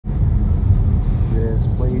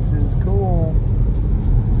This place is cool.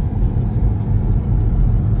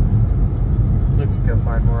 Let's go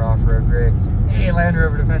find more off-road rigs. Hey, Land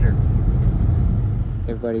Rover Defender.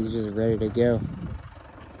 Everybody's just ready to go.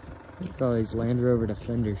 Look at all these Land Rover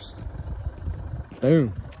Defenders.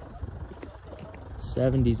 Boom.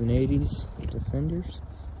 70s and 80s Defenders.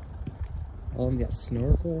 All of them got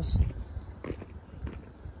snorkels.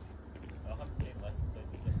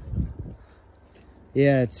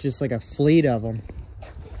 Yeah, it's just like a fleet of them.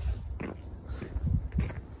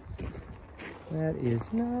 That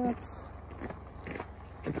is nuts.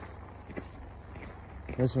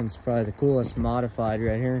 This one's probably the coolest modified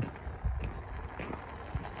right here.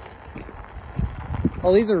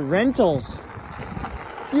 Oh, these are rentals.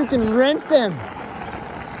 You can rent them.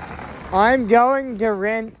 I'm going to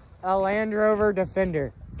rent a Land Rover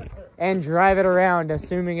Defender and drive it around,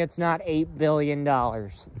 assuming it's not $8 billion.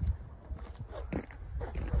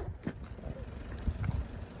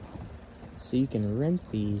 So you can rent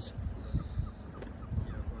these.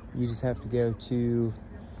 You just have to go to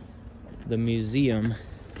the museum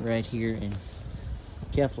right here in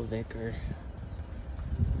Keflavik or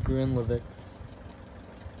Grinlavik.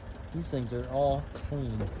 These things are all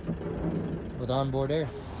clean with onboard air.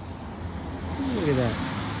 Look at that.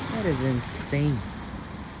 That is insane.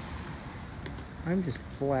 I'm just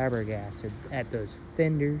flabbergasted at those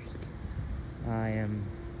fenders. I am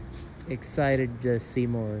excited to see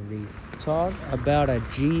more of these. Talk about a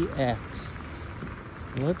GX.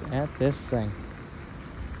 Look at this thing.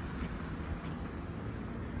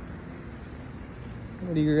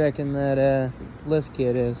 What do you reckon that lift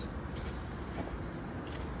kit is?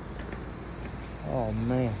 Oh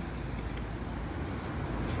man.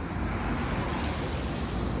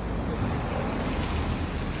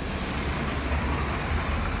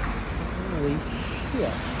 Holy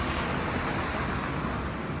shit.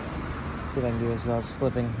 Let's see if I can do this without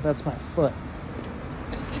slipping. That's my foot.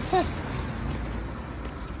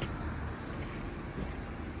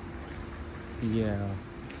 Yeah.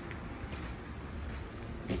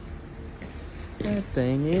 That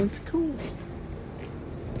thing is cool.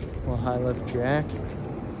 Well, high lift jack.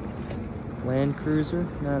 Land Cruiser,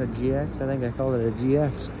 not a GX. I think I called it a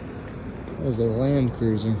GX. That is a Land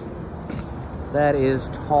Cruiser. That is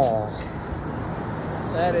tall.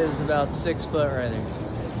 That is about 6 foot right there.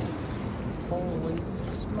 Holy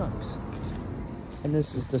smokes. And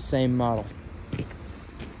this is the same model.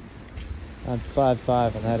 I'm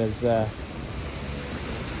 5'5", and that is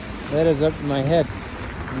up to my head,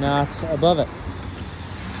 not above it.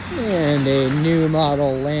 And a new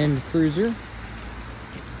model Land Cruiser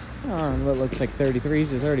on what looks like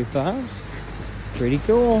 33s or 35s. Pretty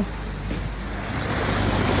cool.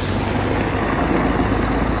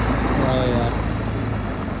 Oh yeah.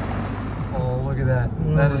 Oh, look at that.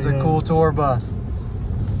 That is a cool tour bus.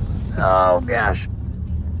 Oh gosh.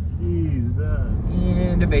 Jesus.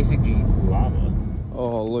 And a basic Jeep. Lava.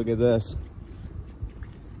 Oh, look at this.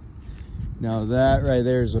 Now that right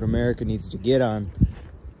there is what America needs to get on.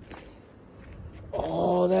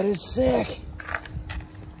 Oh, that is sick.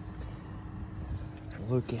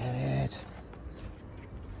 Look at it.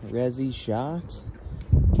 Resi shocks.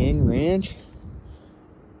 King Ranch.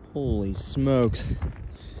 Holy smokes.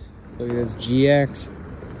 Look at this GX.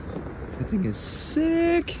 That thing is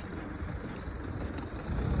sick.